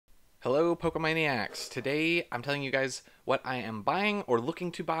Hello, Pokemaniacs! Today I'm telling you guys what I am buying or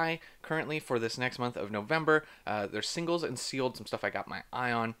looking to buy currently for this next month of November. There's singles and sealed, some stuff I got my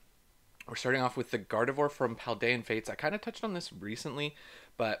eye on. We're starting off with the Gardevoir from Paldean Fates. I kind of touched on this recently,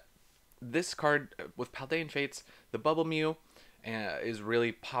 but this card with Paldean Fates, the Bubble Mew, is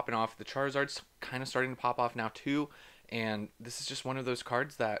really popping off. The Charizard's kind of starting to pop off now too, and this is just one of those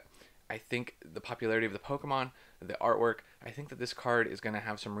cards that I think the popularity of the Pokemon, the artwork, I think that this card is going to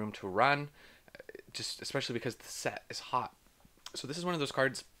have some room to run, just especially because the set is hot. So this is one of those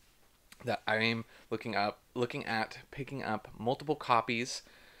cards that I am looking at picking up multiple copies,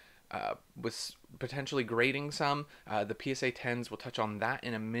 with potentially grading some. The PSA 10s, we'll touch on that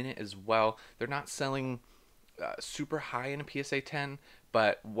in a minute as well. They're not selling super high in a PSA 10,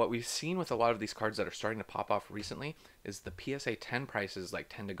 but what we've seen with a lot of these cards that are starting to pop off recently is the PSA 10 prices like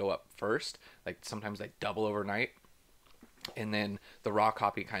tend to go up first. Like sometimes they double overnight, and then the raw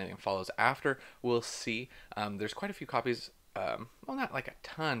copy kind of follows after. We'll see. There's quite a few copies. Well, not like a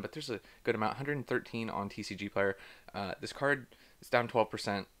ton, but there's a good amount. 113 on TCG Player. This card is down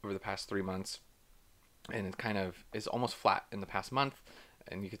 12% over the past 3 months, and it kind of is almost flat in the past month.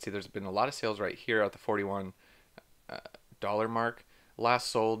 And you can see there's been a lot of sales right here at the $41 mark.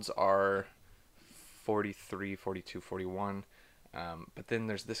 Last solds are 43, 42, 41. But then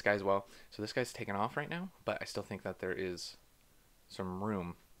there's this guy as well. So this guy's taken off right now, but I still think that there is some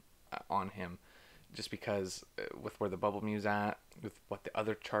room on him, just because with where the Bubble Mew's at, with what the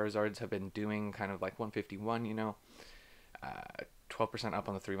other Charizards have been doing, kind of like 151, 12% up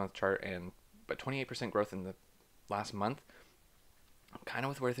on the 3 month chart, but 28% growth in the last month. Kind of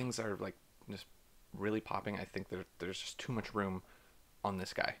with where things are like just really popping, I think there's just too much room on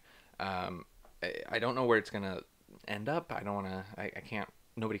this guy. I don't know where it's gonna end up. I don't want to. I can't.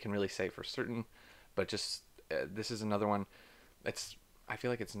 Nobody can really say for certain, but just this is another one. I feel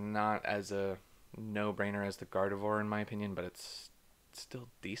like it's not as a no-brainer as the Gardevoir in my opinion, but it's still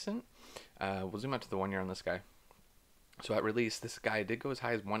decent. We'll zoom out to the 1 year on this guy. So at release, this guy did go as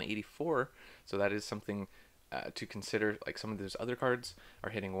high as 184. So that is something to consider. Like some of those other cards are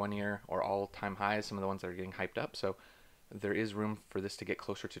hitting 1 year or all-time highs. Some of the ones that are getting hyped up. So there is room for this to get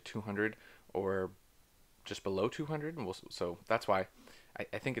closer to 200 or just below 200. So that's why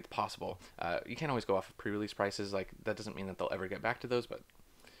I think it's possible. You can't always go off of pre-release prices. Like that doesn't mean that they'll ever get back to those, but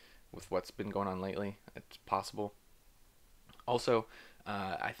with what's been going on lately, it's possible. Also,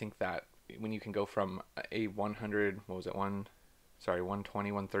 I think that when you can go from a 100, what was it,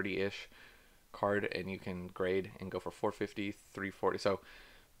 120, 130-ish card, and you can grade and go for 450, 340. So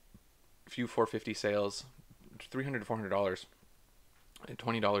few 450 sales, $300 to $400, and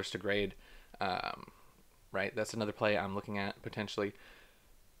 $20 to grade. Right, that's another play I'm looking at potentially.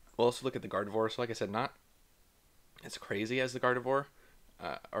 We'll also look at the Gardevoir. So like I said, not as crazy as the Gardevoir,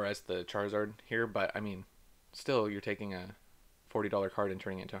 or as the Charizard here, but I mean, still you're taking a $40 card and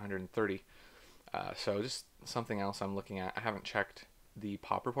turning it into 130. So just something else I'm looking at. I haven't checked the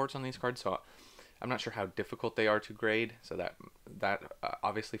pop reports on these cards, so I'm not sure how difficult they are to grade. So that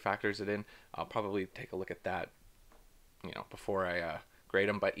obviously factors it in. I'll probably take a look at that, before I grade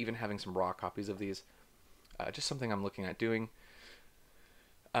them. But even having some raw copies of these, just something I'm looking at doing.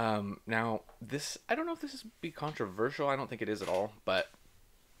 Now this, I don't know if this is be controversial. I don't think it is at all. But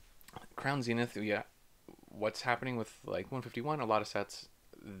Crown Zenith, yeah. What's happening with like 151? A lot of sets,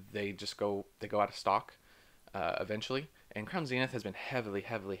 they go out of stock eventually. And Crown Zenith has been heavily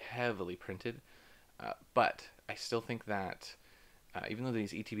printed. But I still think that even though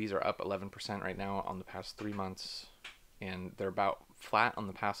these ETBs are up 11% right now on the past 3 months, and they're about flat on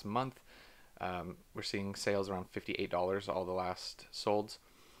the past month, we're seeing sales around $58 all the last solds.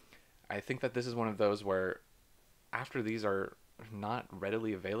 I think that this is one of those where after these are not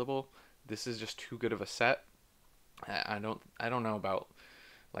readily available, this is just too good of a set. I don't know about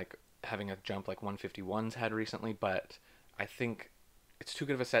like having a jump like 151's had recently, but I think it's too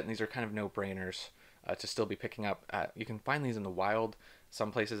good of a set, and these are kind of no-brainers to still be picking up. You can find these in the wild.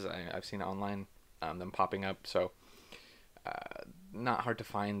 Some places I've seen online, them popping up. So not hard to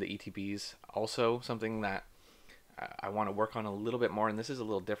find the ETBs. Also, something that I want to work on a little bit more, and this is a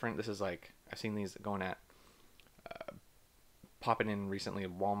little different. This is like I've seen these going at popping in recently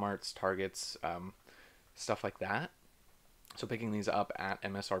at Walmart's, Targets, stuff like that. So picking these up at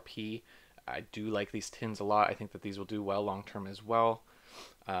MSRP. I do like these tins a lot. I think that these will do well long term as well.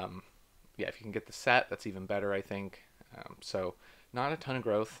 Yeah, if you can get the set, that's even better, I think. So not a ton of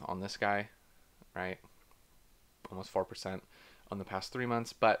growth on this guy, right? Almost 4% on the past 3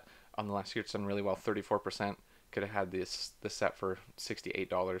 months, but on the last year it's done really well, 34%. Could have had this set for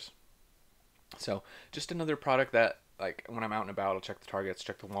 $68. So just another product that like when I'm out and about, I'll check the Targets,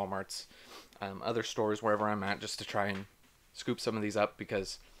 check the Walmarts, other stores wherever I'm at, just to try and scoop some of these up,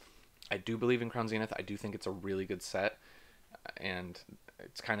 because I do believe in Crown Zenith. I do think it's a really good set, and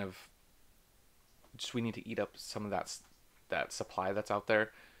it's kind of just, we need to eat up some of that supply that's out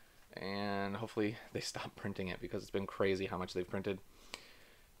there, and hopefully they stop printing it, because it's been crazy how much they've printed.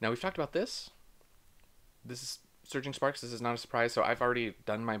 Now, we've talked about this. This is Surging Sparks. This is not a surprise. So I've already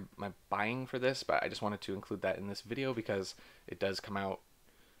done my buying for this, but I just wanted to include that in this video because it does come out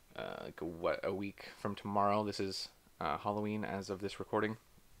a week from tomorrow. This is Halloween as of this recording.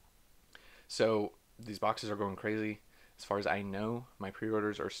 So these boxes are going crazy. As far as I know, my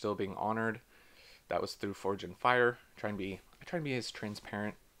pre-orders are still being honored. That was through Forge and Fire. I try and be as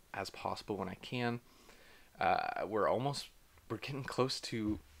transparent as possible when I can. We're getting close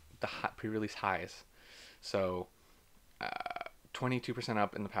to the pre-release highs. So 22%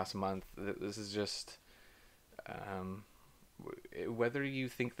 up in the past month. This is just whether you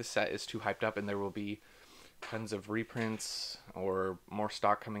think the set is too hyped up and there will be tons of reprints or more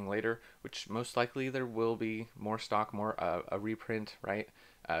stock coming later, which most likely there will be more stock, more a reprint, right?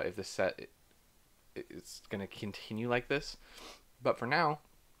 If the set is going to continue like this. But for now,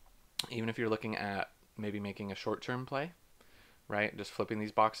 even if you're looking at maybe making a short-term play, right, just flipping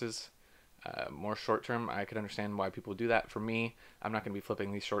these boxes, more short-term, I could understand why people do that. For me, I'm not going to be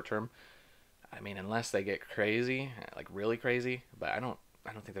flipping these short-term. I mean, unless they get crazy, like really crazy, but I don't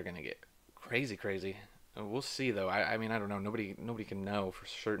think they're going to get crazy. We'll see though. I mean, I don't know. Nobody can know for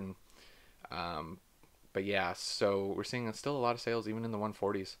certain. But yeah, so we're seeing still a lot of sales even in the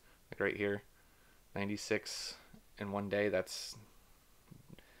 140s, like right here, 96 in one day. That's,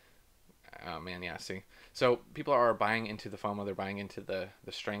 oh man, yeah, see. So people are buying into the FOMO, they're buying into the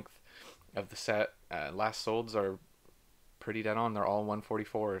strength of the set. Last solds are pretty dead on. They're all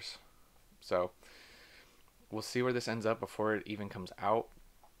 144s. So we'll see where this ends up before it even comes out.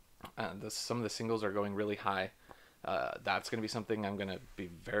 Some of the singles are going really high. That's going to be something I'm going to be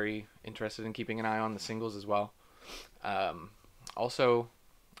very interested in keeping an eye on, the singles as well. Also,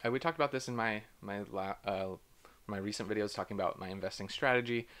 we talked about this in my recent videos talking about my investing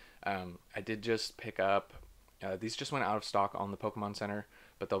strategy. I did just pick up, these just went out of stock on the Pokemon Center,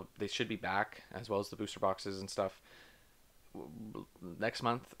 but they should be back, as well as the booster boxes and stuff, next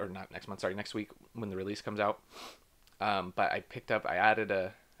week when the release comes out. But I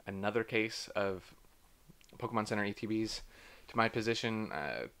added another case of Pokemon Center ETBs to my position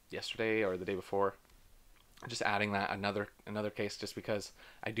yesterday or the day before. Just adding that another case, just because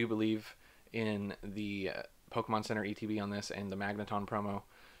I do believe in the Pokemon Center ETB on this and the Magneton promo.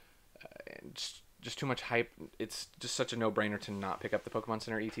 Just too much hype. It's just such a no-brainer to not pick up the Pokemon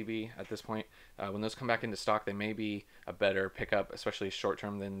Center ETB at this point. When those come back into stock, they may be a better pickup, especially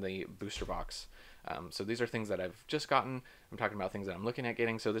short-term, than the booster box. So these are things that I've just gotten. I'm talking about things that I'm looking at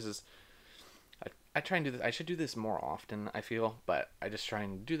getting. So this is, I try and do this. I should do this more often, I feel, but I just try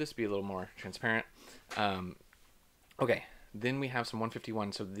and do this to be a little more transparent. Okay, then we have some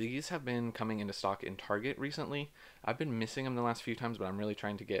 151. So these have been coming into stock in Target recently. I've been missing them the last few times, but I'm really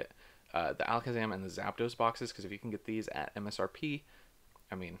trying to get the Alakazam and the Zapdos boxes, because if you can get these at MSRP,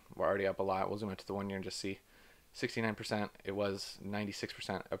 I mean, we're already up a lot. We'll zoom out to the 1 year and just see 69%. It was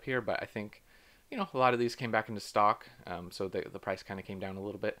 96% up here, but I think, a lot of these came back into stock, so the price kind of came down a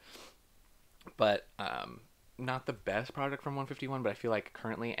little bit. But not the best product from 151, but I feel like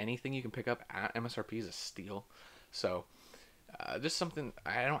currently anything you can pick up at MSRP is a steal. So just something,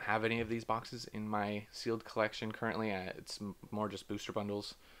 I don't have any of these boxes in my sealed collection currently. It's more just booster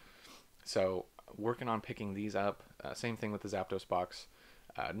bundles. So working on picking these up. Same thing with the Zapdos box.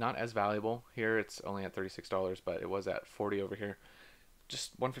 Not as valuable here. It's only at $36, but it was at $40 over here.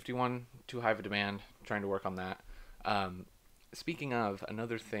 Just 151, too high of a demand. Trying to work on that. Speaking of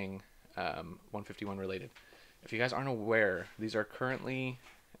another thing, 151 related. If you guys aren't aware, these are currently,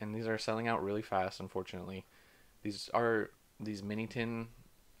 and these are selling out really fast, unfortunately. These are these mini tin,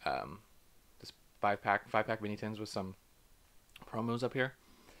 this five pack mini tins with some promos up here.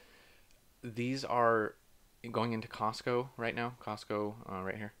 These are going into Costco right now. Costco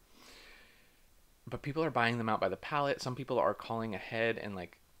right here. But people are buying them out by the pallet. Some people are calling ahead and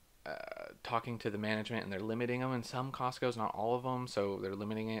talking to the management, and they're limiting them in some Costco's, not all of them. So they're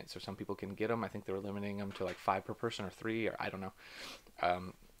limiting it so some people can get them. I think they were limiting them to 5 per person or 3, or I don't know.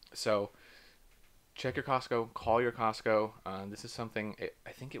 So check your Costco, call your Costco. This is something,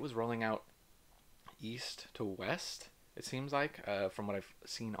 I think it was rolling out east to west, it seems like, from what I've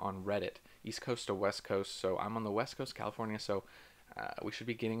seen on Reddit. East Coast to West Coast. So I'm on the West Coast, California, so we should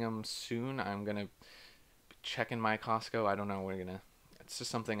be getting them soon. I'm going to check in my Costco. I don't know. It's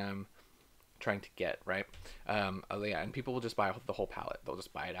just something I'm trying to get, right? Yeah, and people will just buy the whole pallet. They'll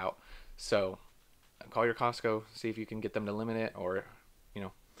just buy it out. So call your Costco, see if you can get them to limit it, or you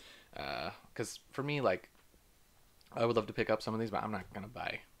know, because for me, like, I would love to pick up some of these, but I'm not gonna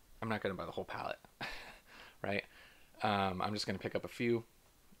buy. I'm not gonna buy the whole pallet, right? I'm just gonna pick up a few,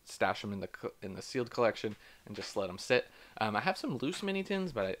 stash them in the sealed collection, and just let them sit. I have some loose mini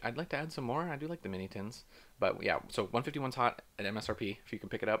tins, but I'd like to add some more. I do like the mini tins, but yeah. So 151's hot at MSRP. If you can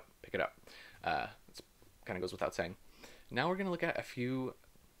pick it up, pick it up. It kind of goes without saying. Now we're gonna look at a few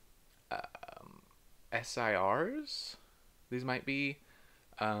SIRs. These might be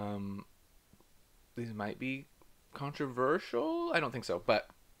controversial. I don't think so, but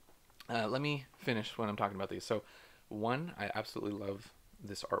let me finish when I'm talking about these. So, one, I absolutely love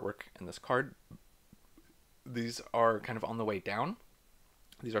this artwork and this card. These are kind of on the way down.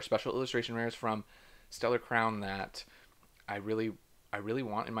 These are special illustration rares from Stellar Crown that I really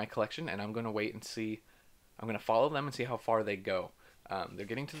want in my collection, and I'm going to wait and see. I'm going to follow them and see how far they go. They're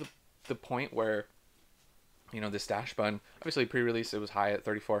getting to the point where, you know, this Dash Bun, obviously pre-release, it was high at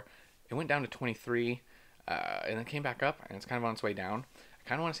 34. It went down to 23, and then came back up, and it's kind of on its way down. I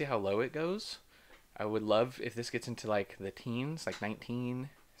kind of want to see how low it goes. I would love if this gets into like the teens, like 19,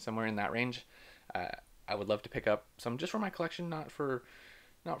 somewhere in that range. I would love to pick up some just for my collection, not for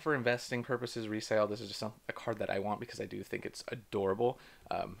investing purposes, resale. This is just a card that I want because I do think it's adorable.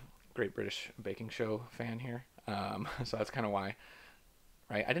 Great British Baking Show fan here, so that's kind of why.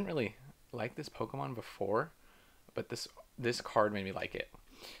 Right, I didn't really like this Pokemon before, but this card made me like it.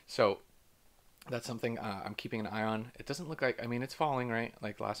 So that's something I'm keeping an eye on. It doesn't look like, I mean, it's falling, right?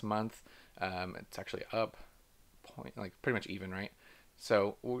 Like last month, it's actually up, like pretty much even, right?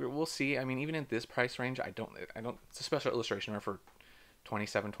 So we'll see. I mean, even in this price range, I don't. It's a special illustration rare for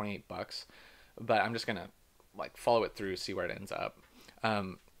 27, 28 bucks, but I'm just gonna like follow it through, see where it ends up.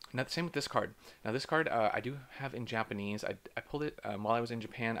 Now the same with this card. Now this card I do have in Japanese. I pulled it while I was in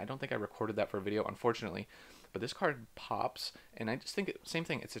Japan. I don't think I recorded that for a video, unfortunately. But this card pops, and I just think same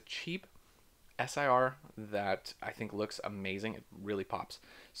thing. It's a cheap SIR that I think looks amazing. It really pops.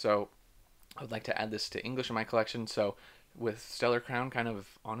 So I would like to add this to English in my collection. So with Stellar Crown kind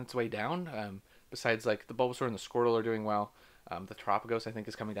of on its way down, besides like the Bulbasaur and the Squirtle are doing well, the Tropicos I think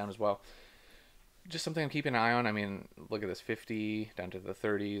is coming down as well. Just something I'm keeping an eye on. I mean, look at this, 50 down to the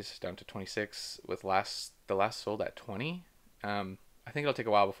 30s, down to 26 with the last sold at 20. I think it'll take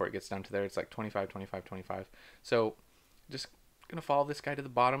a while before it gets down to there. It's like 25, 25, 25. So just gonna follow this guy to the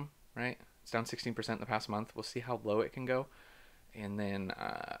bottom, right? It's down 16% in the past month. We'll see how low it can go. And then,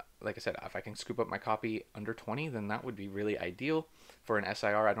 like I said, if I can scoop up my copy under 20, then that would be really ideal for an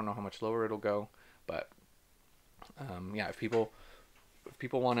SIR. I don't know how much lower it'll go, but yeah, if people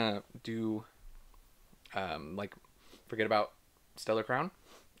want to do like forget about Stellar Crown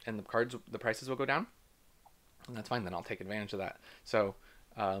and the prices will go down, and that's fine. Then I'll take advantage of that. So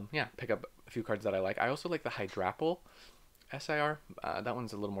yeah, pick up a few cards that I like. I also like the Hydrapple SIR. That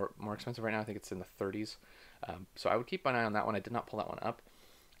one's a little more expensive right now. I think it's in the 30s. So I would keep an eye on that one. I did not pull that one up.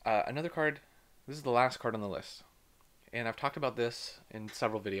 Another card. This is the last card on the list, and I've talked about this in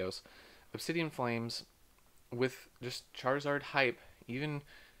several videos. Obsidian Flames with just Charizard hype. Even,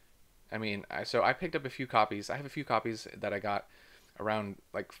 I mean, so I picked up a few copies. I have a few copies that I got around,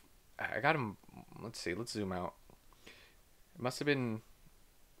 like, I got them, let's see, let's zoom out. It must have been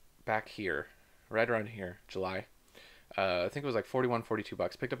back here, right around here, July. I think it was like 41, 42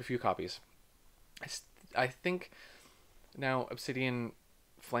 bucks. Picked up a few copies. I think now Obsidian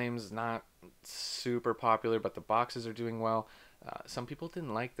Flames is not super popular, but the boxes are doing well. Some people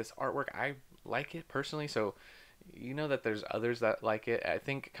didn't like this artwork. I like it personally, so you know that there's others that like it. I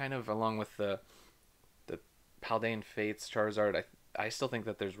think kind of along with the Paldean Fates Charizard, I still think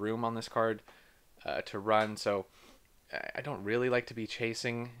that there's room on this card to run. So I don't really like to be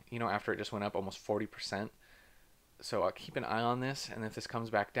chasing, you know, after it just went up almost 40%. So I'll keep an eye on this, and if this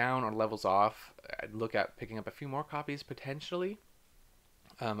comes back down or levels off, I'd look at picking up a few more copies potentially.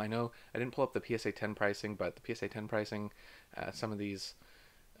 I know I didn't pull up the PSA 10 pricing, but the PSA 10 pricing, some of these,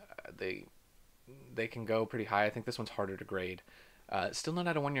 they can go pretty high. I think this one's harder to grade. Still not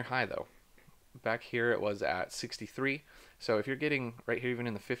at a 1-year high though. Back here it was at 63. So if you're getting right here even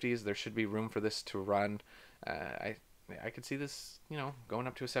in the 50s, there should be room for this to run. I could see this, you know, going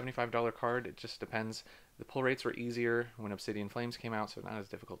up to a $75 card. It just depends. The pull rates were easier when Obsidian Flames came out, so not as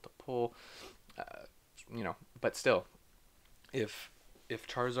difficult to pull. You know, but still, if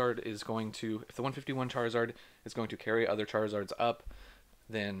Charizard is going to, if the 151 Charizard is going to carry other Charizards up,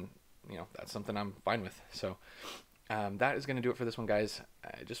 then, you know, that's something I'm fine with. So that is going to do it for this one, guys.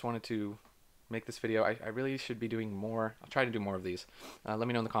 I just wanted to make this video. I really should be doing more. I'll try to do more of these. Let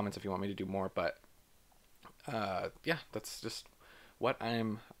me know in the comments if you want me to do more, but yeah, that's just what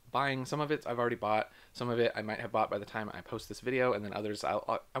I'm buying. Some of it I've already bought. Some of it I might have bought by the time I post this video, and then others I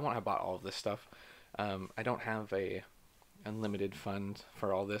won't have bought all of this stuff. I don't have a unlimited fund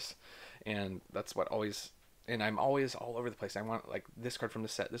for all this, and that's what always. And I'm always all over the place. I want like this card from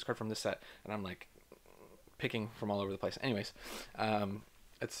this set, this card from this set, and I'm like picking from all over the place. Anyways,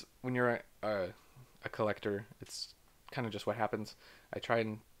 it's when you're a collector, it's kind of just what happens. I try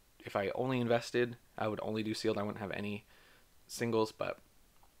and if I only invested, I would only do sealed. I wouldn't have any singles, but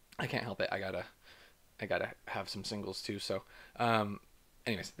I can't help it. I gotta have some singles too. So,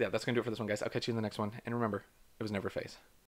 anyways, yeah, that's gonna do it for this one, guys. I'll catch you in the next one. And remember, it was never a phase.